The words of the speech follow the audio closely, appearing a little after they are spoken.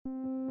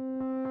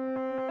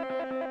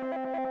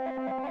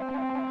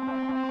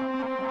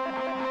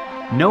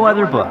No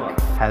other book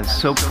has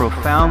so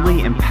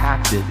profoundly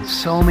impacted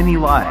so many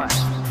lives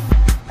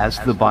as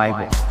the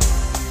Bible.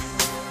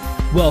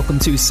 Welcome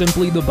to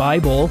Simply the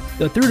Bible,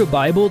 the Through the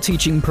Bible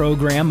teaching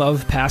program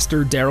of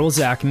Pastor Daryl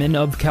Zachman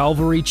of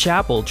Calvary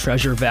Chapel,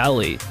 Treasure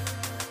Valley.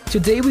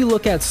 Today we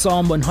look at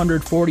Psalm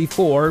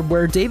 144,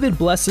 where David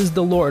blesses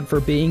the Lord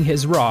for being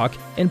his rock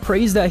and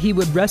prays that he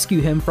would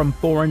rescue him from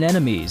foreign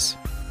enemies.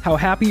 How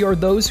happy are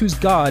those whose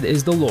God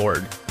is the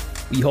Lord.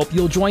 We hope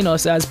you'll join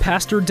us as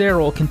Pastor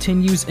Daryl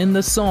continues in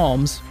the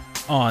Psalms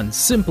on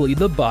Simply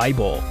the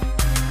Bible.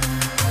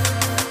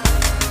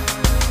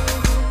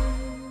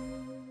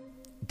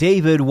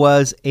 David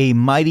was a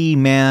mighty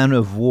man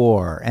of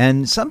war,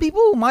 and some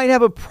people might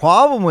have a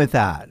problem with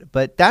that,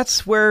 but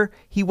that's where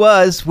he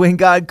was when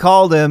God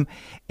called him,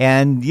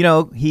 and,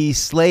 he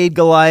slayed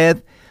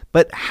Goliath.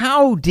 But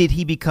how did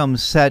he become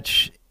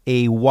such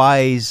a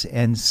wise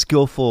and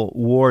skillful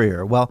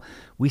warrior? Well,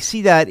 we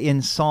see that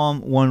in Psalm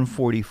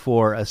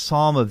 144, a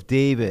psalm of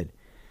David.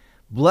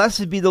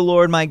 Blessed be the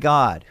Lord my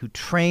God, who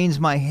trains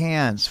my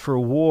hands for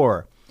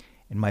war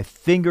and my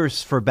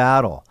fingers for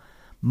battle.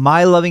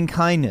 My loving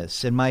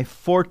kindness and my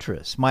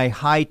fortress, my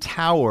high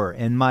tower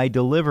and my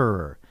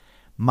deliverer,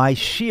 my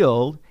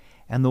shield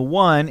and the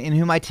one in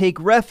whom I take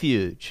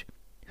refuge,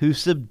 who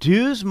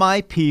subdues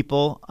my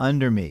people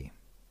under me.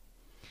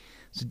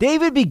 So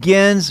David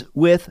begins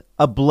with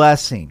a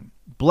blessing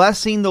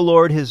the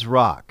Lord his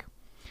rock.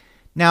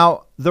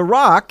 Now, the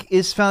rock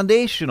is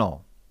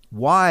foundational.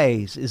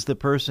 Wise is the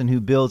person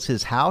who builds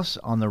his house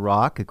on the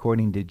rock,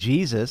 according to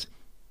Jesus.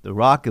 The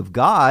rock of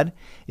God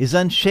is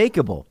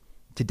unshakable.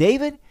 To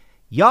David,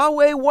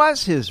 Yahweh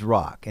was his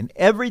rock, and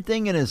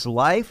everything in his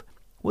life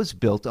was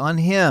built on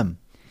him.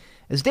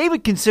 As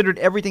David considered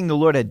everything the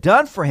Lord had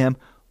done for him,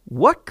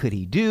 what could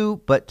he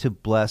do but to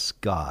bless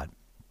God?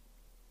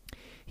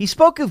 He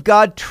spoke of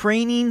God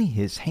training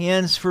his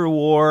hands for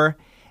war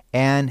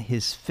and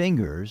his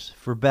fingers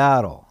for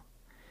battle.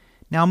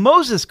 Now,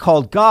 Moses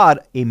called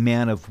God a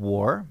man of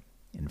war,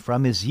 and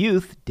from his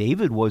youth,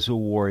 David was a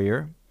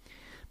warrior.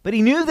 But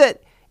he knew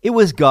that it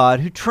was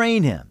God who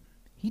trained him.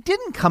 He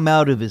didn't come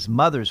out of his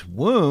mother's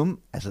womb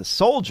as a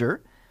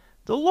soldier.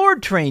 The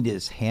Lord trained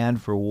his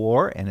hand for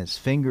war and his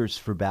fingers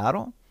for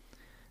battle.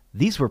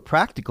 These were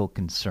practical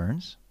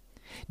concerns.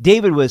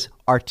 David was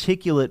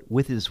articulate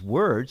with his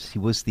words. He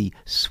was the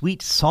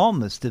sweet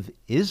psalmist of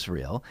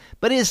Israel.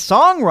 But his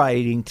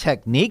songwriting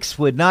techniques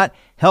would not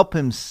help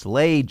him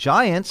slay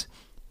giants.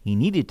 He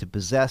needed to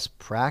possess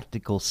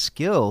practical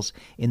skills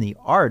in the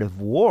art of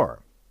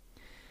war.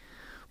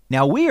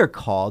 Now, we are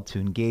called to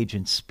engage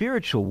in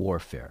spiritual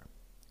warfare.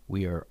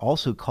 We are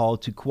also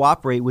called to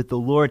cooperate with the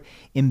Lord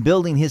in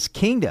building his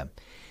kingdom.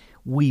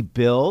 We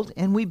build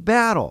and we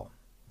battle,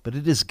 but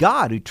it is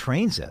God who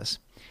trains us.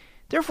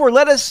 Therefore,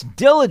 let us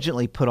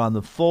diligently put on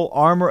the full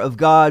armor of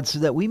God so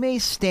that we may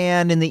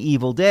stand in the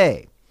evil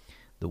day.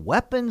 The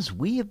weapons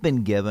we have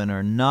been given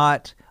are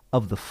not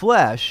of the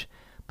flesh,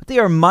 but they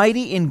are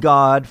mighty in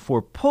God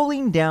for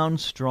pulling down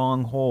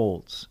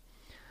strongholds.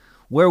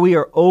 Where we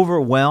are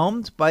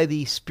overwhelmed by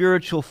the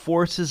spiritual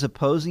forces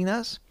opposing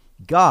us,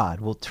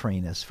 God will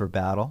train us for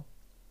battle.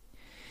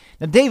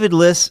 Now, David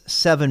lists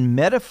 7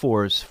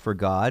 metaphors for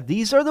God.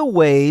 These are the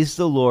ways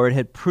the Lord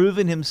had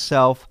proven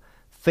himself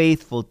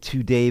faithful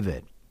to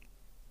David.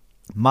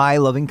 My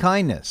loving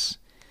kindness.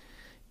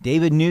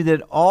 David knew that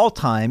at all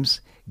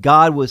times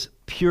God was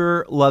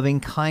pure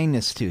loving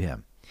kindness to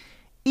him.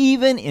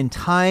 Even in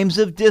times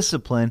of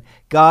discipline,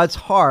 God's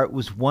heart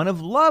was one of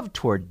love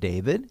toward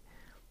David.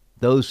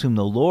 Those whom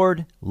the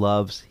Lord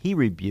loves, he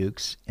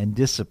rebukes and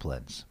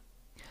disciplines.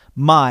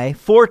 My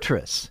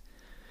fortress.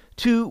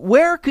 To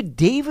where could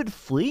David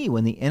flee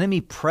when the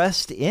enemy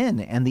pressed in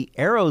and the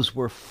arrows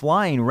were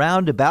flying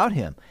round about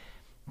him?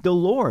 The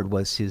Lord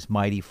was his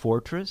mighty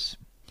fortress,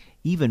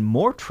 even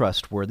more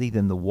trustworthy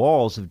than the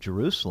walls of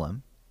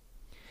Jerusalem.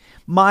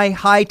 My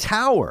high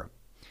tower.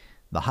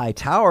 The high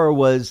tower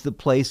was the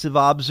place of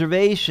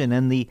observation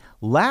and the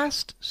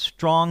last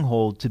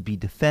stronghold to be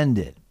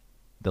defended.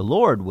 The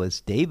Lord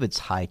was David's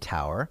high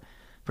tower,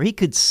 for he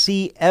could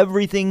see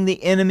everything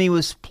the enemy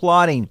was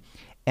plotting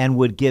and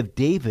would give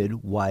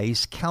David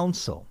wise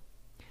counsel.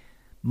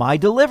 My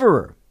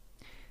deliverer.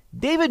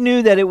 David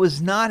knew that it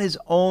was not his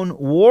own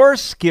war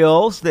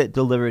skills that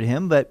delivered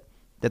him, but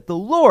that the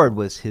Lord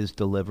was his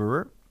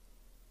deliverer.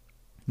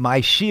 My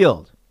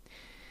shield.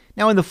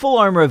 Now, in the full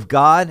armor of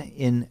God,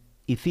 in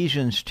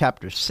Ephesians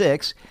chapter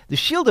 6, the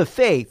shield of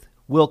faith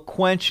will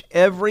quench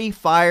every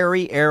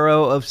fiery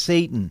arrow of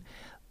Satan.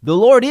 The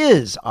Lord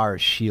is our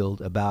shield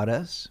about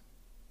us.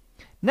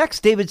 Next,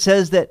 David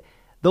says that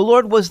the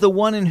Lord was the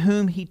one in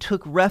whom he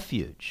took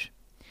refuge.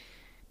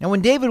 Now,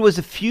 when David was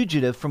a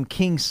fugitive from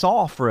King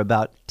Saul for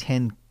about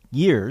 10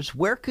 years,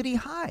 where could he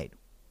hide?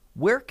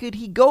 Where could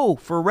he go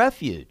for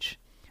refuge?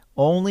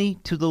 Only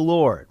to the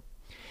Lord.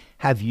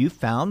 Have you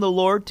found the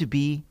Lord to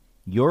be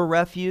your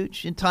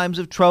refuge in times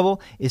of trouble?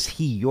 Is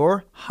he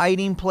your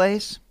hiding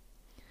place?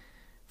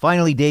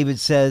 Finally, David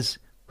says,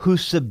 who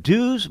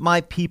subdues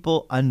my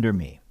people under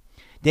me.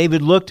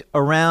 David looked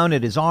around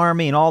at his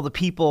army and all the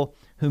people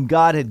whom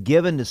God had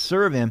given to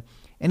serve him,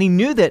 and he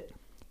knew that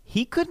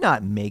he could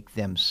not make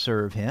them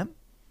serve him.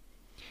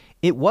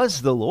 It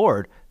was the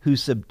Lord who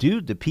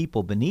subdued the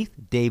people beneath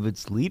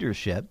David's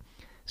leadership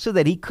so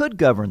that he could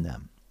govern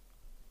them.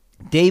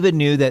 David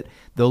knew that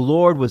the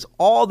Lord was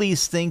all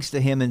these things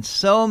to him and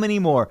so many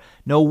more.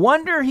 No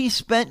wonder he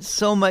spent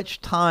so much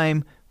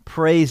time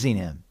praising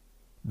him.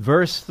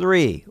 Verse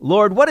 3,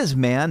 Lord, what is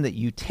man that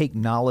you take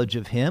knowledge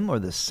of him, or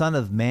the son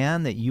of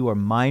man that you are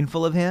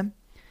mindful of him?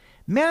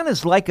 Man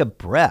is like a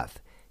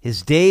breath.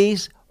 His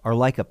days are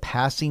like a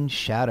passing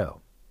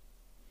shadow.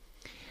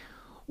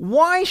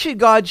 Why should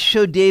God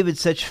show David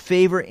such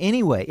favor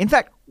anyway? In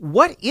fact,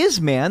 what is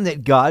man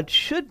that God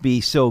should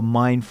be so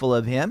mindful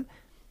of him?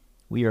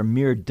 We are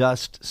mere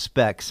dust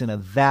specks in a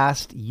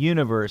vast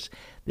universe.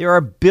 There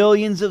are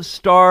billions of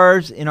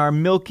stars in our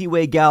Milky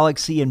Way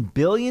galaxy and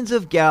billions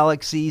of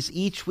galaxies,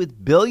 each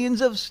with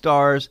billions of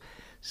stars.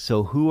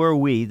 So who are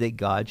we that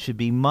God should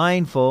be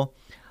mindful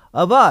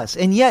of us?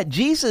 And yet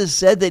Jesus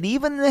said that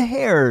even the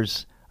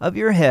hairs of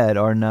your head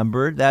are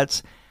numbered.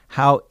 That's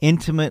how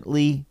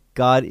intimately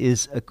God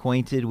is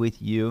acquainted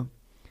with you.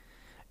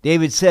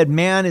 David said,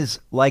 man is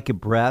like a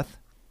breath.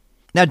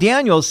 Now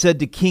Daniel said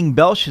to King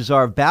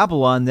Belshazzar of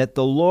Babylon that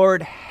the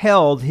Lord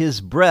held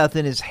his breath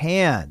in his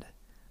hand.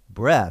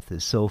 Breath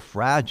is so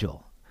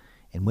fragile,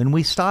 and when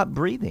we stop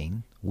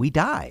breathing, we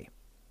die.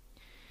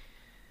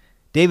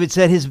 David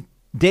said his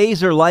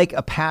days are like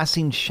a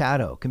passing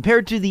shadow.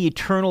 Compared to the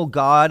eternal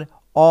God,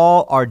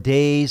 all our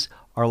days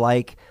are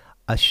like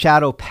a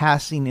shadow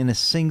passing in a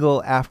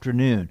single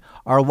afternoon.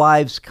 Our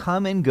lives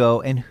come and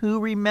go, and who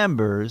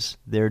remembers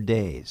their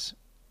days?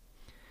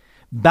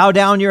 Bow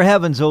down your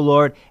heavens, O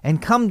Lord,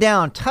 and come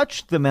down,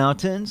 touch the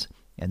mountains,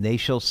 and they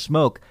shall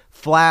smoke.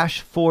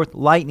 Flash forth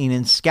lightning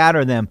and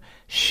scatter them.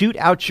 Shoot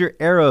out your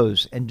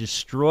arrows and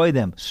destroy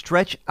them.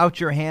 Stretch out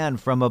your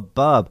hand from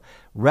above.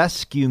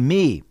 Rescue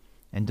me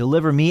and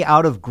deliver me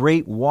out of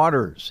great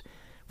waters,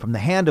 from the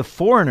hand of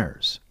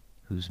foreigners,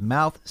 whose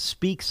mouth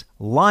speaks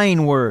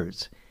lying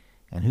words,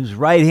 and whose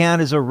right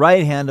hand is a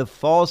right hand of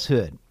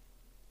falsehood.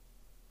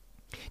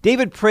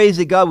 David prays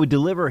that God would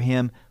deliver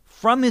him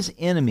from his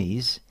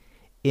enemies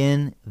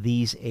in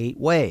these 8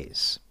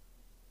 ways.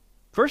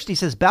 First, he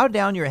says, bow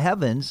down your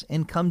heavens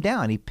and come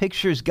down. He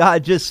pictures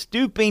God just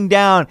stooping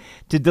down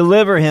to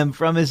deliver him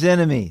from his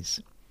enemies.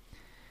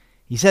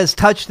 He says,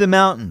 touch the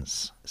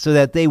mountains so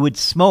that they would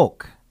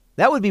smoke.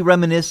 That would be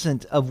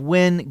reminiscent of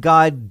when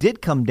God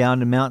did come down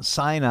to Mount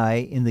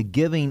Sinai in the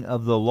giving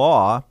of the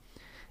law,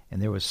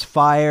 and there was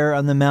fire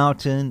on the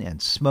mountain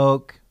and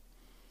smoke.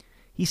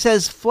 He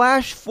says,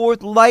 flash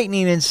forth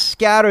lightning and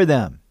scatter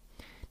them.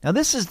 Now,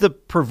 this is the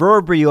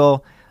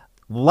proverbial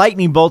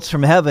lightning bolts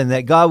from heaven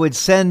that God would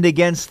send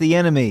against the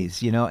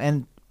enemies,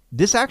 and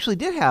this actually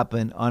did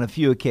happen on a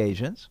few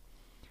occasions.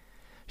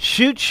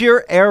 Shoot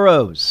your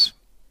arrows.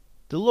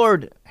 The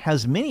Lord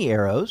has many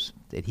arrows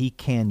that he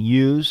can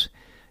use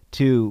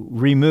to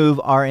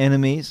remove our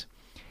enemies.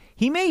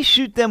 He may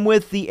shoot them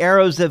with the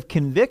arrows of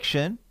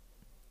conviction.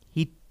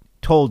 He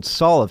told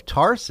Saul of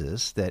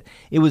Tarsus that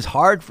it was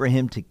hard for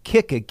him to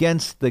kick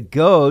against the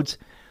goads.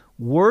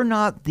 Were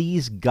not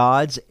these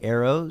God's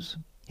arrows,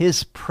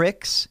 his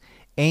pricks,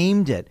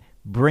 aimed at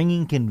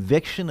bringing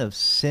conviction of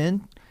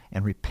sin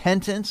and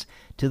repentance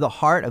to the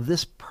heart of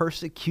this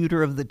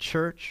persecutor of the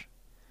church?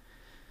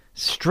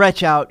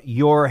 Stretch out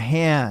your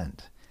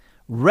hand.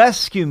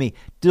 Rescue me.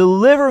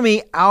 Deliver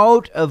me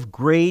out of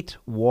great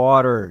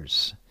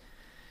waters.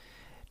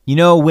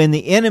 When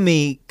the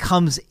enemy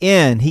comes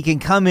in, he can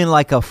come in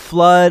like a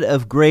flood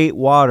of great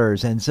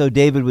waters. And so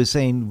David was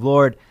saying,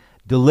 Lord,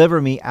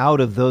 deliver me out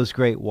of those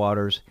great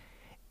waters,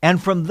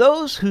 and from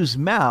those whose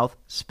mouth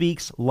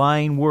speaks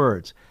lying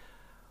words,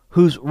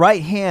 whose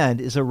right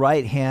hand is a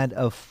right hand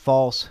of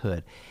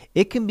falsehood.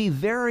 It can be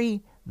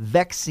very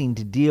vexing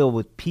to deal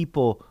with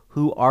people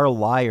who are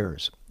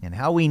liars, and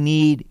how we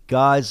need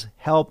God's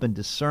help and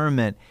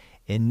discernment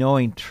in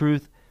knowing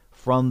truth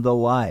from the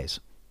lies.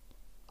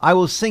 I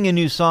will sing a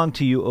new song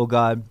to you, O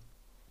God.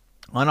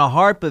 On a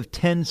harp of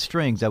 10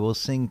 strings I will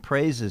sing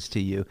praises to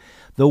you,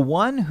 the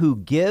one who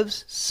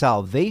gives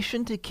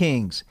salvation to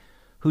kings,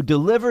 who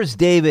delivers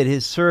David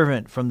his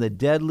servant from the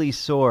deadly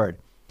sword.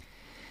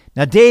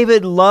 Now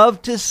David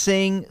loved to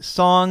sing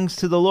songs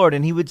to the Lord,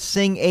 and he would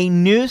sing a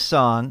new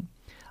song,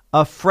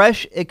 a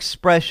fresh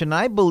expression.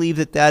 I believe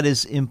that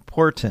is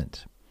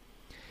important.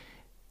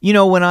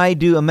 When I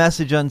do a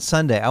message on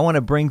Sunday, I want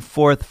to bring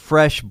forth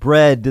fresh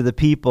bread to the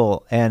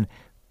people and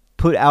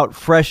put out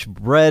fresh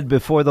bread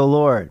before the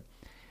Lord.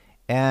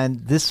 And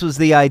this was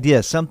the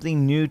idea,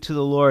 something new to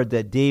the Lord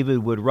that David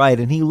would write.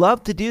 And he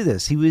loved to do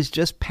this. He was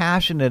just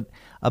passionate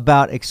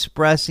about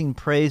expressing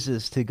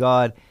praises to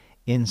God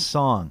in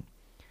song.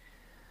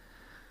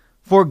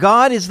 For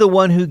God is the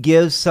one who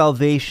gives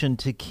salvation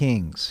to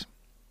kings.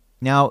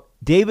 Now,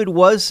 David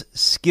was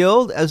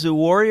skilled as a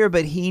warrior,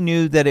 but he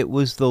knew that it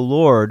was the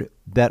Lord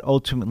that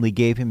ultimately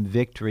gave him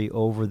victory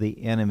over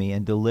the enemy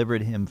and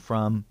delivered him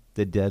from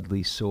the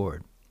deadly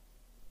sword.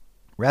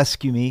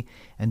 Rescue me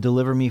and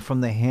deliver me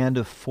from the hand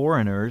of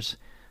foreigners,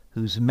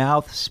 whose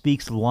mouth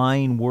speaks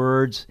lying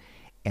words,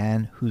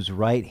 and whose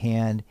right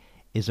hand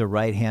is a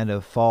right hand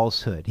of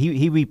falsehood.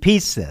 He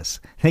repeats this,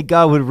 that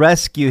God would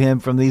rescue him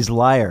from these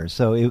liars.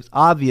 So it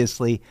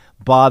obviously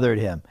bothered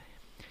him.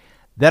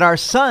 That our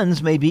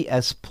sons may be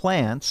as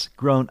plants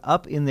grown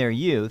up in their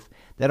youth,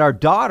 that our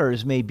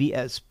daughters may be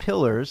as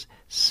pillars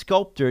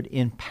sculptured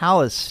in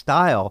palace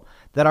style,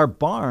 that our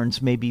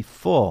barns may be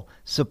full,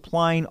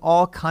 supplying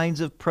all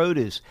kinds of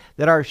produce,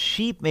 that our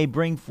sheep may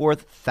bring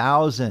forth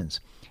thousands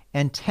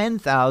and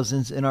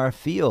 10,000s in our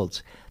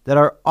fields, that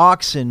our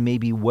oxen may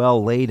be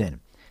well laden,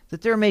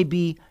 that there may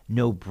be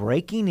no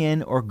breaking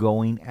in or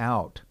going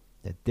out,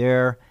 that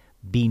there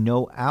be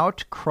no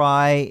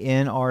outcry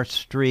in our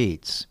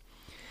streets.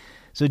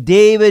 So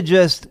David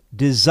just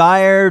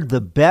desired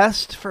the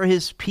best for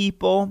his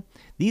people.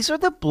 These are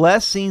the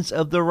blessings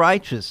of the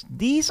righteous.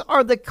 These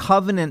are the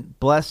covenant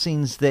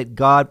blessings that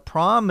God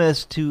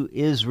promised to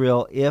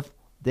Israel if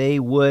they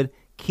would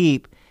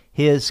keep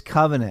his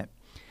covenant.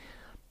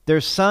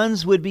 Their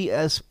sons would be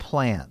as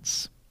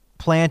plants,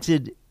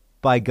 planted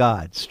by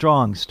God,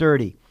 strong,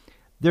 sturdy.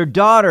 Their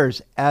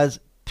daughters as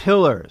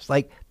pillars,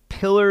 like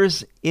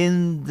pillars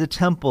in the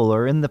temple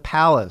or in the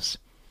palace.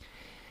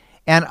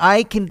 And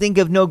I can think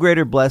of no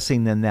greater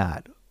blessing than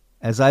that.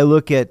 As I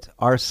look at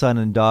our son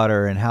and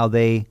daughter and how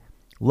they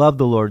love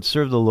the Lord,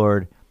 serve the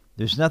Lord,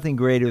 there's nothing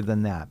greater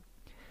than that.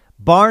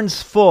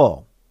 Barns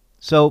full,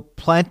 so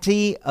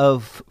plenty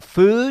of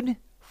food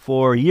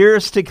for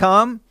years to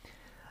come,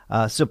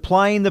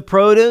 supplying the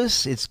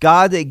produce. It's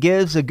God that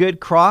gives a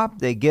good crop,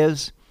 that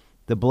gives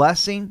the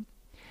blessing.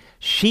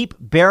 Sheep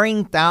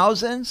bearing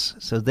thousands,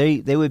 so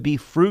they would be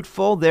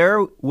fruitful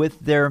there with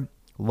their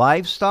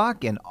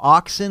livestock, and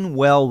oxen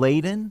well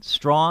laden,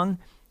 strong,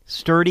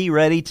 sturdy,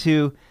 ready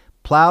to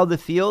plow the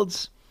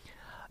fields.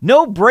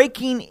 No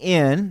breaking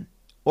in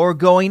or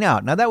going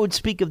out. Now that would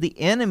speak of the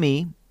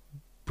enemy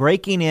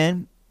breaking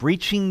in,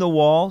 breaching the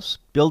walls,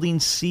 building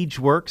siege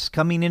works,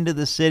 coming into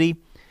the city.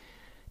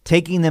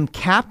 Taking them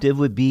captive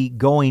would be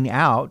going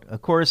out.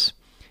 Of course,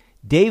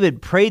 David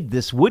prayed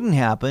this wouldn't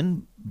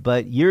happen,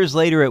 but years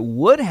later it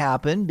would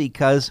happen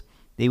because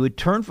they would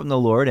turn from the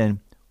Lord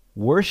and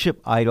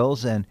worship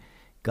idols, and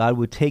God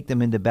would take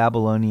them into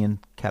Babylonian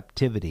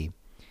captivity.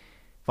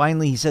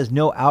 Finally, he says,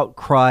 no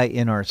outcry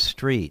in our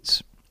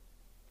streets.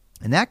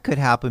 And that could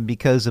happen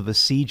because of a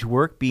siege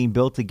work being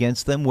built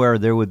against them where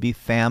there would be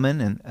famine.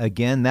 And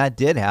again, that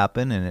did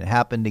happen, and it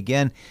happened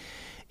again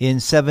in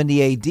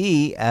 70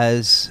 AD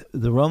as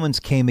the Romans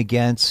came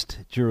against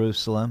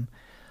Jerusalem.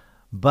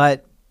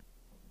 But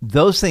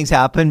those things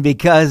happened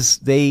because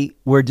they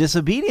were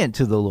disobedient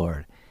to the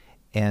Lord.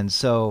 And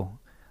so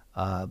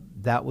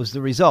that was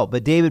the result.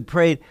 But David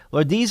prayed,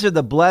 Lord, these are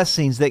the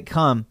blessings that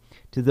come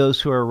to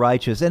those who are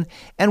righteous.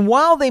 And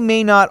while they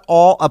may not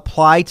all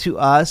apply to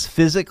us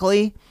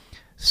physically,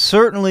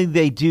 certainly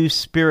they do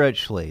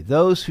spiritually.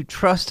 Those who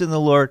trust in the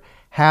Lord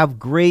have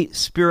great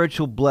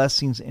spiritual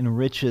blessings and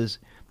riches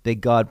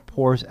that God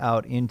pours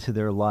out into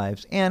their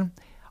lives.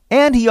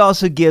 And he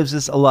also gives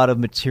us a lot of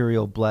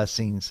material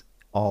blessings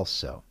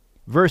also.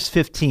 Verse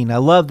 15, I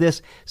love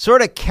this,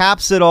 sort of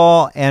caps it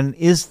all and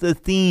is the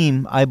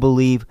theme, I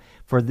believe,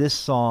 for this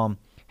psalm.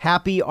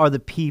 Happy are the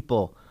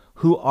people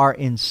who are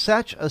in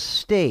such a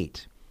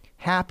state.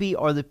 Happy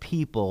are the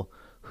people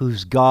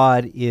whose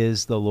God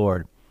is the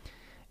Lord.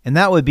 And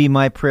that would be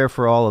my prayer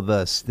for all of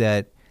us,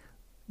 that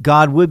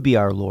God would be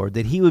our Lord,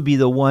 that he would be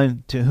the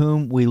one to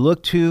whom we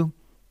look to,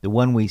 the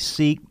one we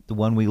seek, the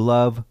one we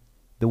love,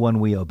 the one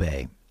we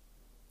obey.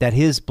 That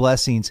his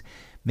blessings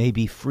may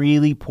be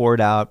freely poured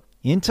out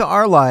into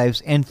our lives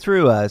and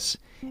through us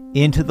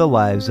into the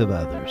lives of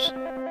others.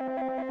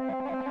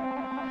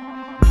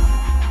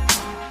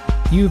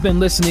 You've been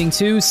listening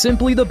to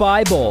Simply the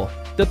Bible,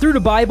 the Through the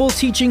Bible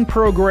teaching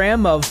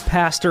program of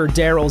Pastor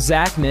Daryl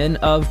Zachman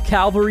of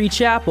Calvary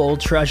Chapel,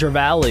 Treasure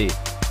Valley.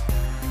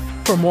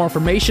 For more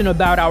information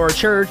about our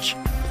church,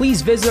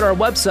 please visit our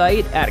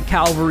website at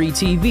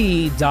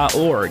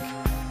calvarytv.org.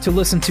 To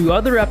listen to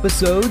other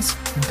episodes,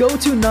 go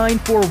to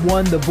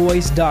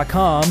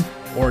 941thevoice.com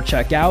or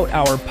check out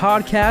our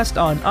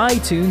podcast on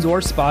iTunes or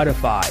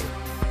Spotify.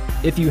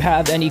 If you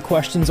have any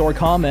questions or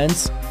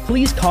comments,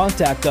 please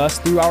contact us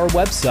through our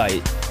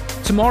website.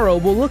 Tomorrow,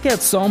 we'll look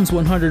at Psalms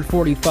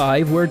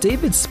 145, where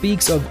David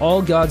speaks of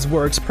all God's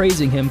works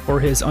praising him for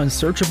his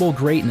unsearchable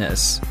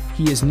greatness.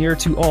 He is near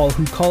to all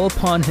who call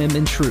upon him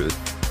in truth.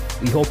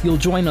 We hope you'll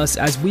join us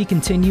as we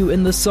continue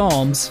in the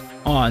Psalms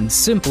on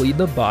Simply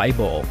the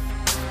Bible.